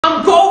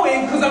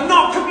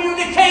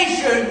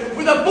education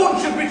with a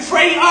bunch of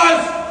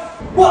betrayers.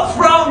 What's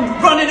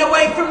wrong? Running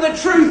away from the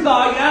truth,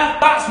 are ya?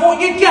 That's what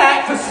you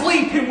get for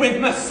sleeping with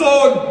my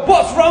son.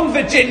 What's wrong,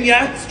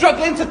 Virginia?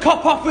 Struggling to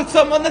cop off with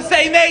someone the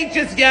same age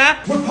as ya?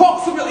 We're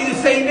approximately the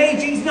same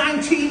age. He's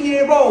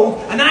 19-year-old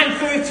and I'm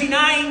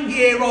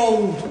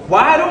 39-year-old.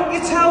 Why don't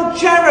you tell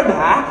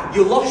Jeremiah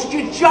you lost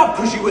your job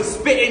because you were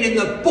spitting in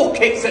the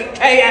buckets at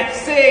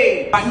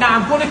KFC? Right, now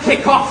I'm gonna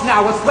kick off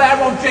now. I swear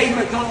on Jane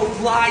McDonald's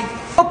life.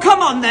 Oh,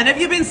 come on then, have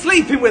you been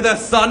sleeping with her,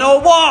 son,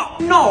 or what?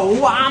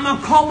 No, I'm a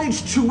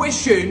college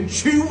tuition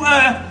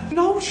tutor.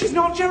 No, she's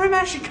not,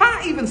 Jeremiah. She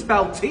can't even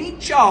spell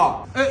teacher.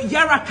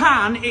 Yeah, I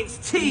can. It's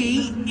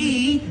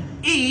T-E-E-C-R.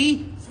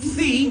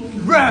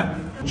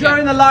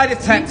 During the lie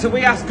detector,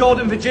 we asked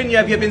Golden Virginia,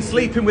 have you been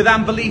sleeping with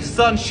Anne Belief's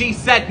son? She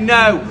said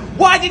no.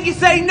 Why did you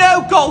say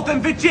no,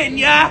 Golden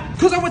Virginia?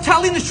 Because I was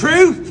telling the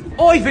truth.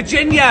 Oi,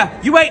 Virginia,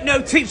 you ain't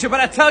no teacher, but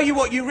I tell you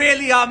what you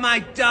really are, my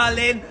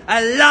darling,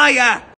 a liar.